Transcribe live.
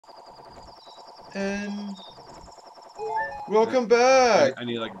And welcome back. I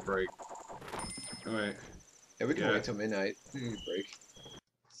need like a break. Wait. Yeah, we can wait till midnight. We need a break.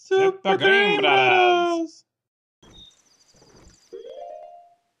 Super Green Brothers.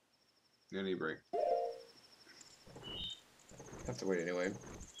 I need a break. Have to wait anyway.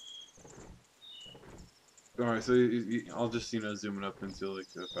 Alright, so I'll just zoom it up until like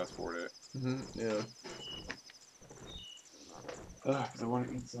fast forward it. Yeah. Because I want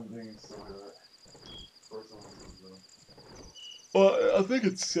to eat something. Well, I think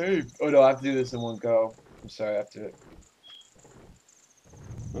it's saved. Oh no, I have to do this in one go. I'm sorry, I have to.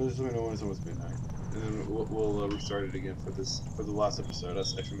 Well, just let me know when it's almost midnight, and then we'll restart it again for the last episode.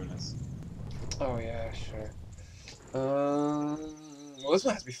 That's extra minutes. Oh yeah, sure. Well, this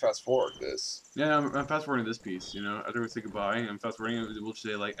one has to be fast forward. This. Yeah, I'm fast forwarding this piece. You know, after we say goodbye, I'm fast forwarding. We'll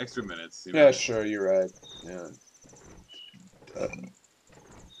say like extra minutes. You know? Yeah, sure, you're right. Yeah.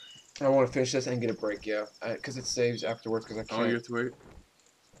 I want to finish this and get a break, yeah, because it saves afterwards. Because I can't. Oh, you have to wait.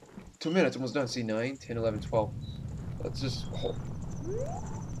 2 minutes, almost done. See, 9, 10, 11, 12. Let's just hold.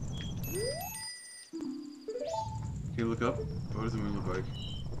 Can you look up? What does the moon look like?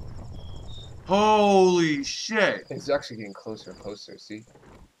 Holy shit! It's actually getting closer and closer. See?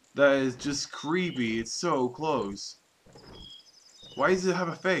 That is just creepy. It's so close. Why does it have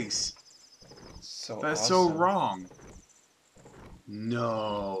a face? So That's awesome. so wrong.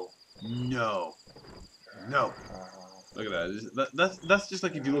 No. No. No. Look at that. That's just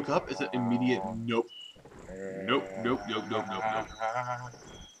like if you look up, it's an immediate nope. Nope. Nope. Nope. Nope. Nope. Nope.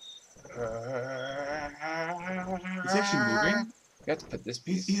 He's actually moving. You have to put this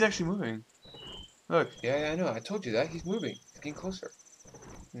piece. He's actually moving. Look. Yeah, I know. I told you that. He's moving. He's getting closer.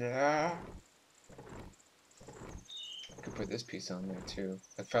 Yeah. I could put this piece on there too.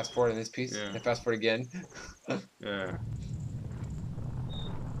 Like fast forward in this piece. Yeah. And fast forward again. Yeah.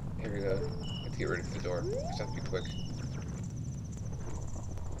 Here we go. I have to get ready for the door. Just have to be quick.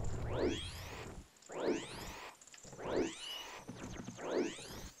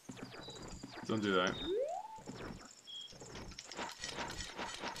 Don't do that.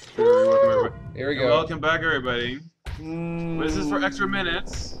 Here we go. Welcome back, everybody. This is for extra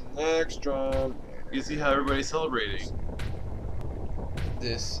minutes. Extra. You see how everybody's celebrating.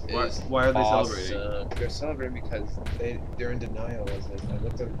 This Why- is why are they awesome. celebrating? They're celebrating because they're in denial. I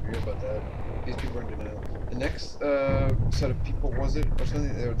looked at a review about that. These people are in denial. The next set of people was it or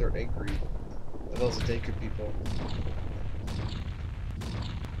something? They're angry. Those are Daker people.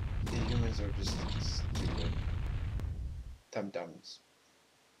 The humans are just stupid. Dum-dums.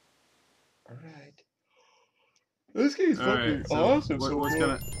 Alright. This game's fucking awesome. What's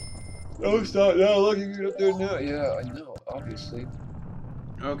gonna... Oh, stop. No, look, you can get up there now. Yeah, I know, obviously.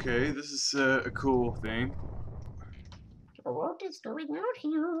 Okay, this is a cool thing. What is going on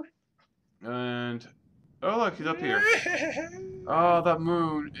here? And... Oh, look, he's up here. Oh, that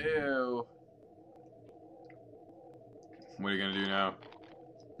moon. Ew. What are you gonna do now?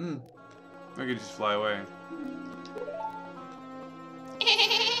 I could just fly away.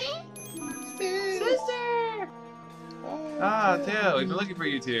 Sister! Ah, Tail, we've been looking for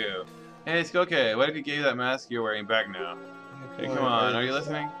you two. Hey, it's okay. What if you gave you that mask you're wearing back now? Hey, come on, are you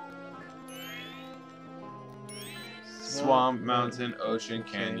listening? Swamp, mountain, ocean,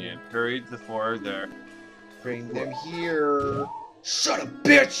 canyon. Hurry to the floor there. Bring them here. Shut up,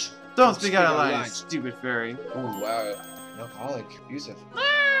 bitch! Don't speak out of line, stupid fairy. Oh, wow. An alcoholic. Abusive. No,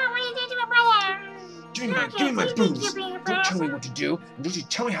 what are you doing to my brother? Give me my booze. Don't tell me what to do. Don't you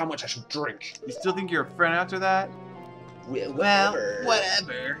tell me how much I should drink. You still think you're a friend after that? Well,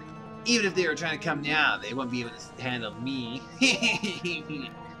 whatever. Even if they were trying to come now, they won't be able to handle me.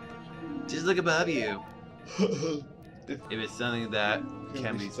 Just look above you. If it's something that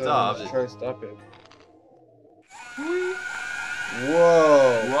can be stopped. Try to stop it.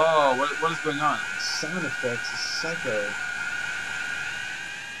 Whoa! Whoa! What is going on? Sound effects is psycho.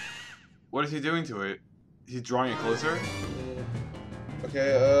 What is he doing to it? He's drawing it closer?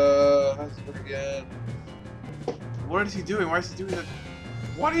 Okay, how's it work again? What is he doing? Why is he doing that?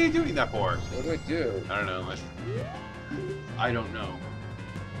 What are you doing that for? What do I do? I don't know. I don't know.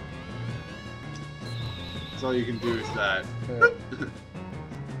 That's all you can do is that.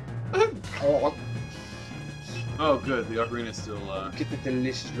 Oh, good. The ocarina is still, Get the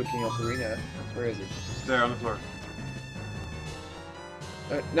delicious looking ocarina. Where is it? there on the floor.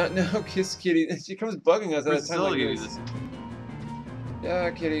 Not now, Kiss Kitty. She comes bugging us at a time Zelda like gave you this. this. Yeah,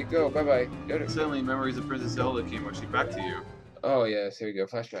 Kitty, go. Bye-bye. Go to... Suddenly, memories of Princess Zelda came rushing back to you. Oh, yes. Here we go.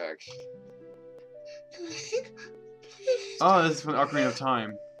 Flashback. Oh, this is from the Ocarina of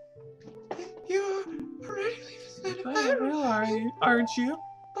Time. You're already leaving. Aren't you?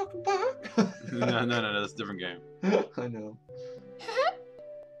 Welcome back. No, that's a different game. I know.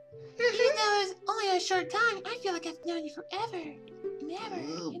 Even though it's only a short time, I feel like I've known you forever.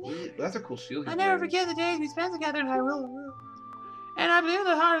 Oh, Never. that's a cool shield. I he's never wearing. forget the days we spent together in Hyrule. And I believe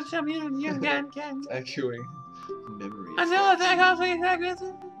the heart of some you again. Echoing memories. Until the attack conflict.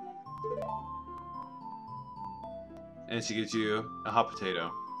 And she gets you a hot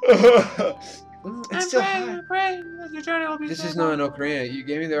potato. It's still hot. I'm praying that your journey will be This safe. is not an ocarina. You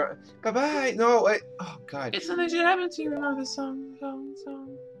gave me the. Bye bye. No, wait. Oh God. It's something should happen to you. Remember this song.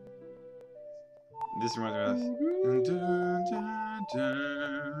 This reminds me of.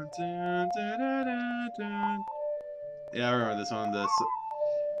 Yeah, I remember this one.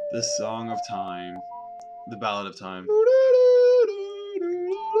 The Song of Time, the Ballad of Time.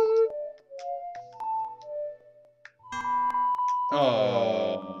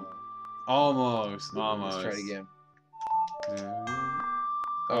 Oh, almost. Let's try it again. Yeah.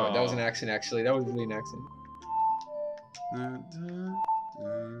 Oh, that was an accent. Actually, that was really an accent.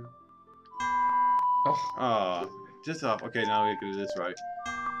 Oh, just off. Okay, now we can do this right.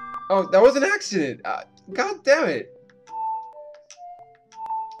 Oh, that was an accident. God damn it.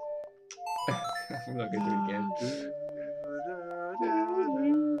 I'm not gonna do it again.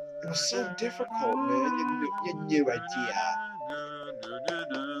 It was so difficult, man. You had no idea.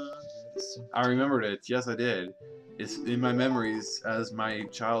 I remembered it. Yes, I did. It's in my memories as my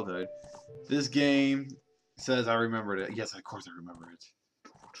childhood. This game says I remembered it. Yes, of course I remember it.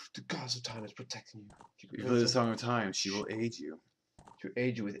 The gods of time is protecting you. You play the Song of Time. She will aid you. To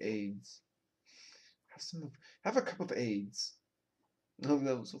aid you with AIDS. Have a cup of AIDS. No,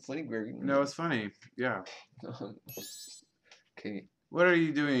 that was so funny, Greg. No, it's funny. Yeah. Okay. What are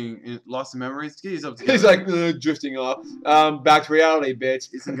you doing? Lost in memories? Get yourself together. He's like drifting off. Back to reality,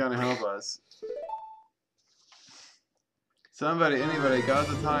 bitch. Isn't gonna help us. Somebody, anybody, gods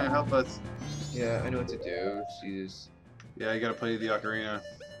of time, help us. Yeah, I know what to do. Jesus. Yeah, you gotta play the ocarina.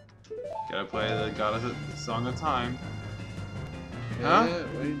 Gotta play the Song of Time. Huh? Yeah,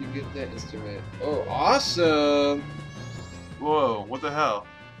 where did you get that instrument? Oh, awesome! Whoa, what the hell?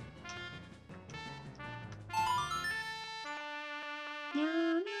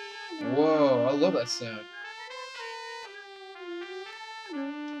 Whoa, I love that sound.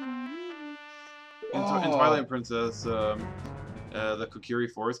 In Twilight Princess, the Kokiri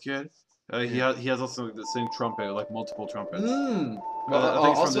Forest kid, he has also the same trumpet, like multiple trumpets.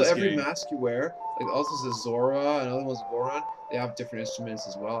 Also, every mask you wear, like also the Zora and other ones Goron, they have different instruments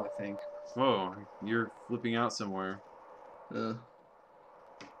as well, I think. Whoa, you're flipping out somewhere.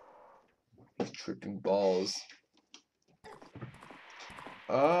 Tripping balls.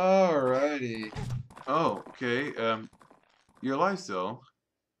 Alrighty. Oh, okay. You're alive still.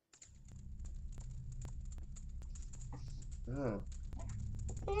 Oh.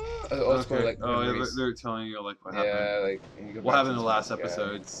 Okay. Like they're telling you like what happened. Yeah, like and you go What back happened in to the last this guy.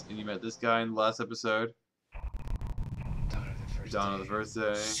 episodes? And you met this guy in the last episode. Dawn of the first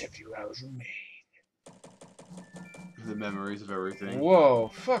day. 70 hours remain. The memories of everything. Whoa,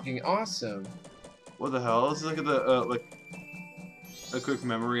 fucking awesome. What the hell? This is like a quick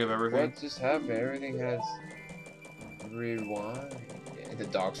memory of everything. What just happened? Everything has rewind. And the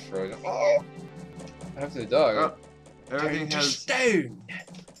dog's frozen. Oh! After the dog. Everything has stone.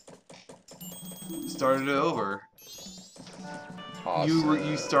 started it over. Awesome.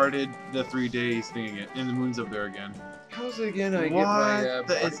 You started the 3 days thing again, and the moon's up there again. How's it again? I What? get my.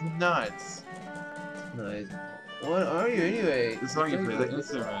 That is nuts. Nice. What are you anyway? The song you play, that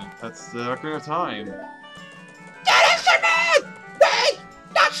instrument. That's the Ocarina of Time. That instrument! Wait!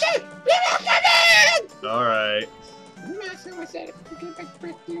 That's it! The instrument! Alright.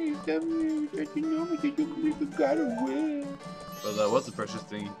 Well, that was the precious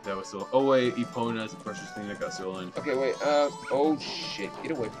thing that was stolen. Oh wait, Epona is the precious thing that got stolen. Okay, wait. Oh shit!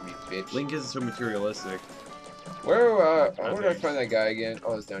 Get away from me, bitch. Link is so materialistic. Where did I find that guy again?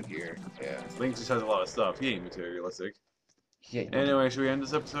 Oh, it's down here. Yeah. Link just has a lot of stuff. He ain't materialistic. Yeah. Anyway, should we end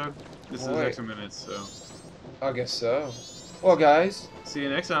this episode? This is Wait. extra minutes, so. I guess so. Well, guys. See you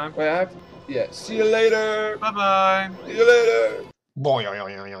next time. Wait, I have. Yeah. See you later. Bye bye. See you later. Boing.